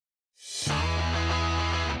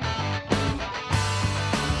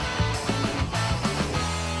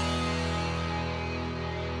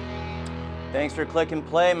Thanks for click and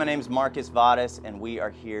play. My name is Marcus Vadas, and we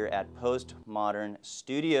are here at Postmodern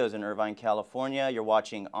Studios in Irvine, California. You're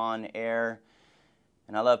watching On Air,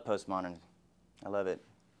 and I love Postmodern. I love it.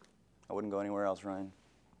 I wouldn't go anywhere else, Ryan.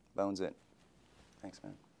 Bones it. Thanks,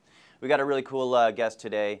 man. We got a really cool guest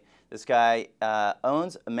today. This guy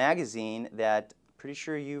owns a magazine that I'm pretty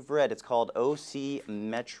sure you've read. It's called OC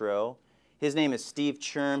Metro. His name is Steve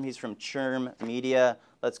Churm. He's from Churm Media.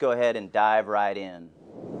 Let's go ahead and dive right in.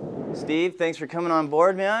 Steve, thanks for coming on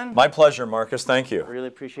board, man. My pleasure, Marcus. Thank you. I really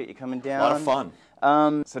appreciate you coming down. A lot of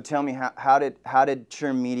fun. So tell me, how did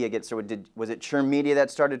Churm Media get started? Was it Churm Media that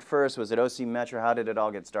started first? Was it OC Metro? How did it all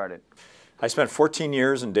get started? I spent 14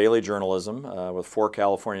 years in daily journalism with 4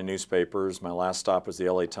 California newspapers. My last stop was the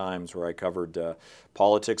LA Times, where I covered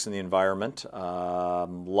politics and the environment.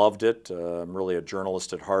 Loved it. I'm really a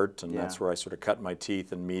journalist at heart, and that's where I sort of cut my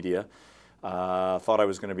teeth in media. Thought I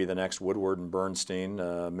was going to be the next Woodward and Bernstein,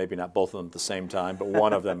 maybe not both of them at the same time, but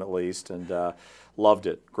one of them at least, and loved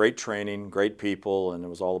it. Great training, great people, and it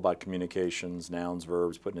was all about communications, nouns,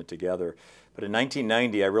 verbs, putting it together. But in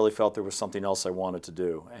 1990, I really felt there was something else I wanted to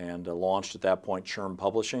do, and launched at that point Churm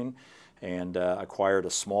Publishing, and acquired a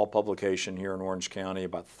small publication here in Orange County,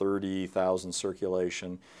 about 30,000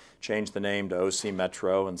 circulation. Changed the name to OC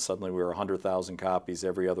Metro, and suddenly we were 100,000 copies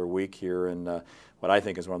every other week here in what I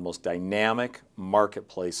think is one of the most dynamic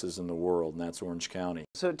marketplaces in the world, and that's Orange County.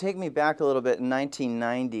 So take me back a little bit. In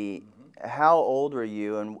 1990, how old were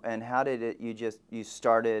you, and how did it? You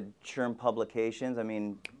started Churm Publications? I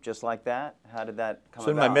mean, just like that? How did that come about?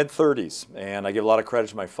 So in my mid-30s, and I give a lot of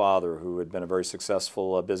credit to my father, who had been a very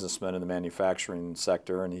successful businessman in the manufacturing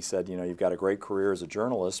sector, and he said, you know, you've got a great career as a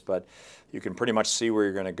journalist, but you can pretty much see where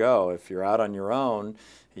you're going to go. If you're out on your own,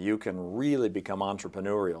 you can really become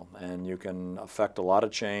entrepreneurial, and you can affect a lot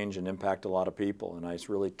of change and impact a lot of people. And I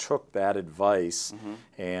really took that advice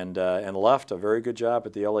and left a very good job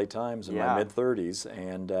at the LA Times in my mid-30s,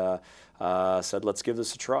 and said, let's give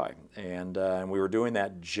this a try. And we were doing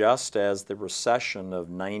that just as the recession of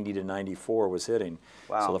 90 to 94 was hitting.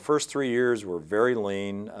 Wow. So the first 3 years were very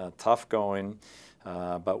lean, tough going.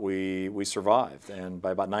 But we survived, and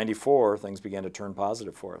by about 94, things began to turn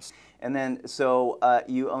positive for us. And then, so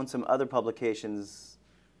you own some other publications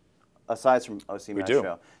aside from OC Metro. We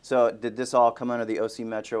do. So did this all come under the OC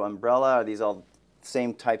Metro umbrella? Are these all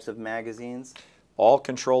same types of magazines? All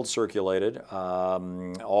controlled, circulated,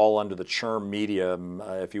 all under the Churm Media,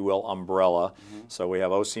 if you will, umbrella. So we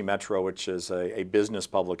have OC Metro, which is a business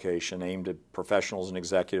publication aimed at professionals and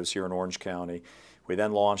executives here in Orange County. We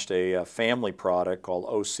then launched a family product called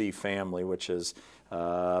OC Family, which has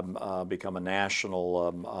become a national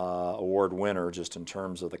award winner just in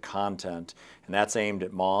terms of the content. And that's aimed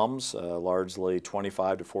at moms, largely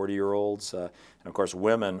 25 to 40-year-olds. And of course,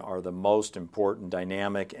 women are the most important,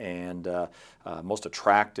 dynamic, and most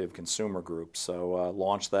attractive consumer group. So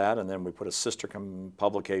launched that, and then we put a sister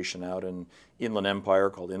publication out in Inland Empire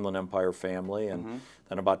called Inland Empire Family. And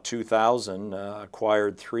then about 2000,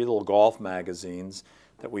 acquired 3 little golf magazines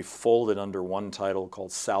that we folded under one title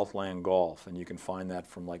called Southland Golf, and you can find that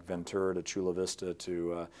from like Ventura to Chula Vista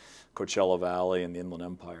to Coachella Valley and the Inland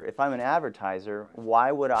Empire. If I'm an advertiser,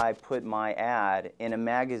 why would I put my ad in a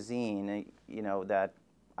magazine, you know, that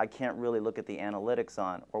I can't really look at the analytics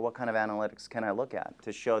on? Or what kind of analytics can I look at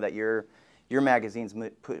to show that your magazine's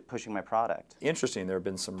pushing my product? Interesting, there have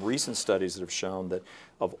been some recent studies that have shown that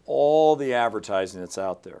of all the advertising that's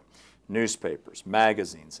out there, newspapers,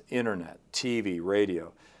 magazines, internet, TV,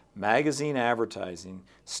 radio, magazine advertising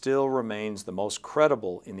still remains the most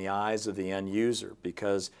credible in the eyes of the end user,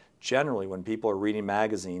 because generally when people are reading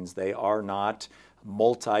magazines, they are not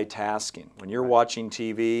multitasking. When you're watching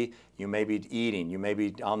TV, you may be eating, you may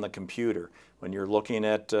be on the computer. When you're looking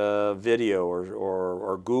at video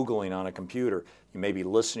or Googling on a computer, you may be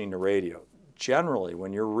listening to radio. Generally,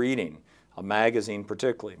 when you're reading a magazine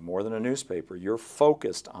particularly, more than a newspaper, you're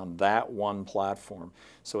focused on that one platform.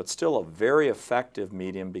 So it's still a very effective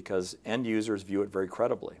medium because end users view it very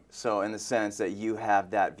credibly. So in the sense that you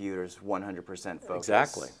have that viewed as 100% focus.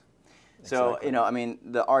 Exactly. So, you know, I mean,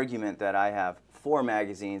 the argument that I have for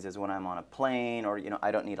magazines is when I'm on a plane, or, you know,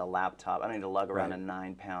 I don't need a laptop. I don't need to lug around a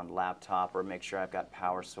 9-pound laptop or make sure I've got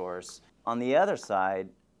power source. On the other side,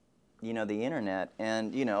 you know, the internet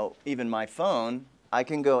and, you know, even my phone, I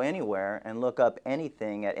can go anywhere and look up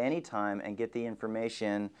anything at any time and get the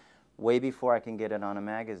information way before I can get it on a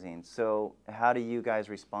magazine. So how do you guys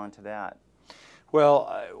respond to that?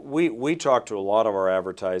 Well, we talk to a lot of our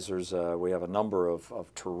advertisers. We have a number of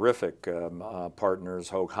terrific partners,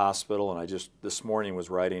 Hoag Hospital, and I just this morning was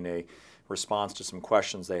writing a response to some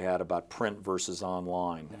questions they had about print versus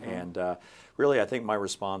online. And really, I think my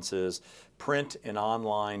response is print and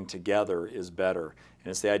online together is better. And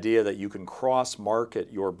it's the idea that you can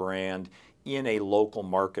cross-market your brand in a local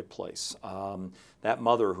marketplace. That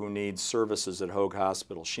mother who needs services at Hoag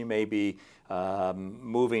Hospital, she may be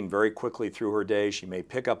moving very quickly through her day. She may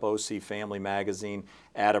pick up OC Family Magazine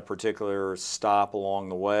at a particular stop along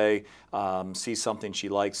the way, see something she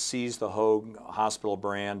likes, sees the Hoag Hospital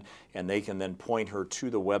brand, and they can then point her to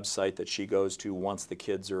the website that she goes to once the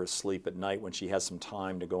kids are asleep at night when she has some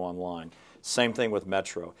time to go online. Same thing with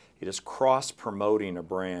Metro. It is cross-promoting a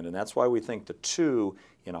brand, and that's why we think the two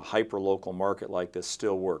in a hyper-local market like this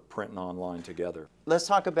still work, print and online together. Let's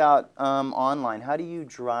talk about online. How do you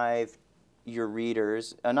drive your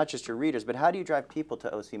readers, not just your readers, but how do you drive people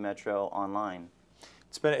to OC Metro online?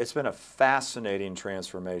 It's been a fascinating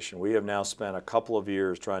transformation. We have now spent a couple of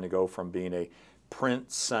years trying to go from being a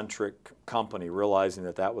print-centric company, realizing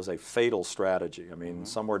that that was a fatal strategy. I mean,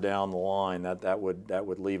 somewhere down the line, that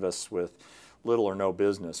would leave us with little or no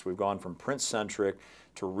business. We've gone from print-centric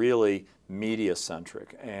to really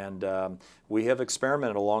media-centric, and we have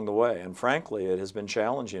experimented along the way. And frankly, it has been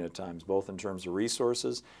challenging at times, both in terms of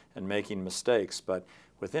resources and making mistakes. But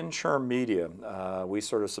within Churm Media, we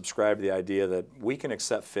sort of subscribe to the idea that we can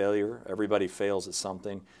accept failure. Everybody fails at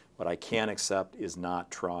something. What I can't accept is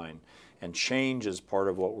not trying. And change is part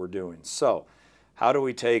of what we're doing. So how do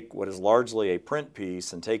we take what is largely a print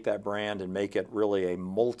piece and take that brand and make it really a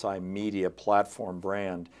multimedia platform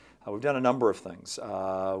brand? We've done a number of things.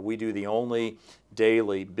 We do the only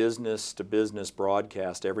daily business-to-business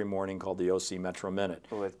broadcast every morning called the OC Metro Minute.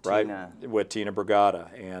 With Tina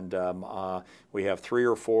Brigada. And we have 3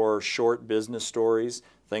 or 4 short business stories,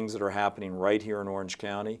 things that are happening right here in Orange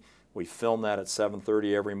County. We film that at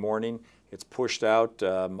 7:30 every morning. It's pushed out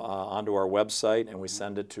onto our website, and we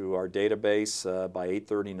send it to our database by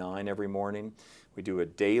 8:39 every morning. We do a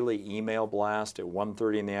daily email blast at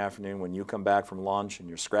 1:30 in the afternoon when you come back from lunch and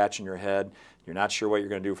you're scratching your head, you're not sure what you're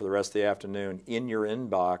going to do for the rest of the afternoon. In your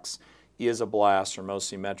inbox is a blast from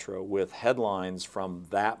OC Metro with headlines from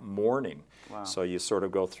that morning. Wow. So you sort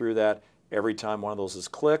of go through that. Every time one of those is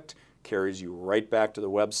clicked, carries you right back to the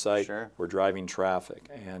website. Sure. We're driving traffic.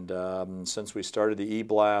 And since we started the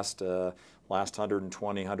e-blast, last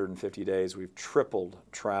 120, 150 days, we've tripled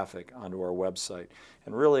traffic onto our website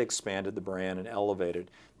and really expanded the brand and elevated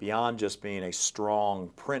beyond just being a strong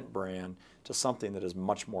print brand to something that is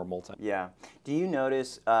much more multi. Yeah. Do you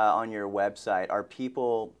notice on your website, are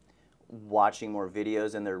people watching more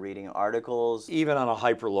videos and they're reading articles? Even on a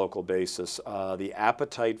hyper-local basis, the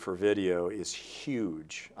appetite for video is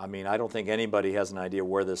huge. I mean, I don't think anybody has an idea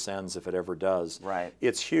where this ends if it ever does. Right.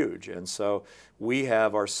 It's huge, and so we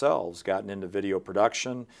have ourselves gotten into video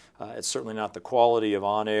production. It's certainly not the quality of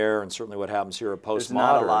OnAAiR, and certainly what happens here at Postmodern. There's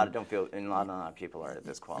not a lot. Don't feel, and not a lot of people are at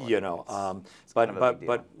this quality. You know,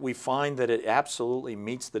 but we find that it absolutely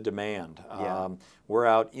meets the demand. Yeah. We're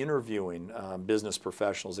out interviewing business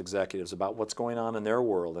professionals, executives about what's going on in their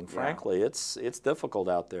world, and frankly, it's difficult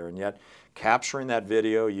out there. And yet, capturing that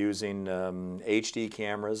video using HD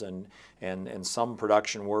cameras and some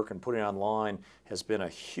production work and putting it online has been a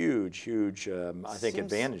huge, I think,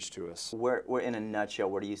 advantage to us. Where, in a nutshell,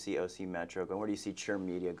 where do you see OC Metro going? Where do you see Churm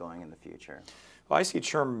Media going in the future? Well, I see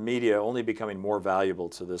Churm Media only becoming more valuable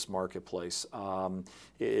to this marketplace.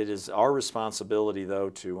 It is our responsibility, though,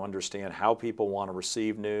 to understand how people want to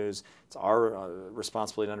receive news. It's our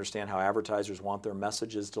responsibility to understand how advertisers want their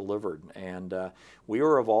messages delivered. And we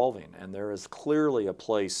are evolving, and there is clearly a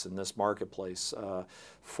place in this marketplace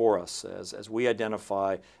for us as we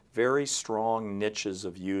identify very strong niches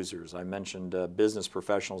of users. I mentioned business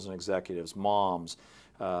professionals and executives, moms,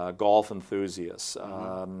 golf enthusiasts.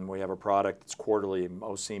 We have a product that's quarterly,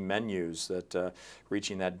 OC menus, that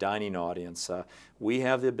reaching that dining audience. We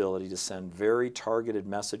have the ability to send very targeted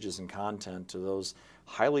messages and content to those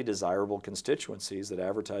highly desirable constituencies that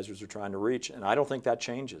advertisers are trying to reach, and I don't think that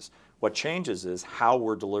changes. What changes is how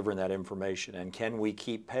we're delivering that information, and can we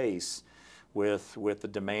keep pace with the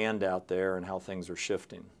demand out there and how things are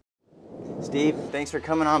shifting. Steve, thanks for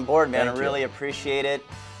coming on board, man. I really appreciate it.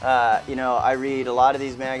 You know, I read a lot of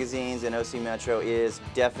these magazines, and OC Metro is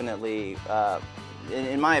definitely,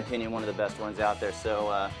 in my opinion, one of the best ones out there.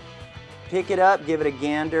 So pick it up, give it a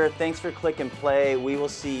gander. Thanks for click and play. We will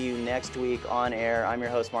see you next week on air. I'm your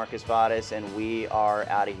host, Marcus Vadas, and we are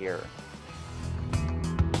out of here.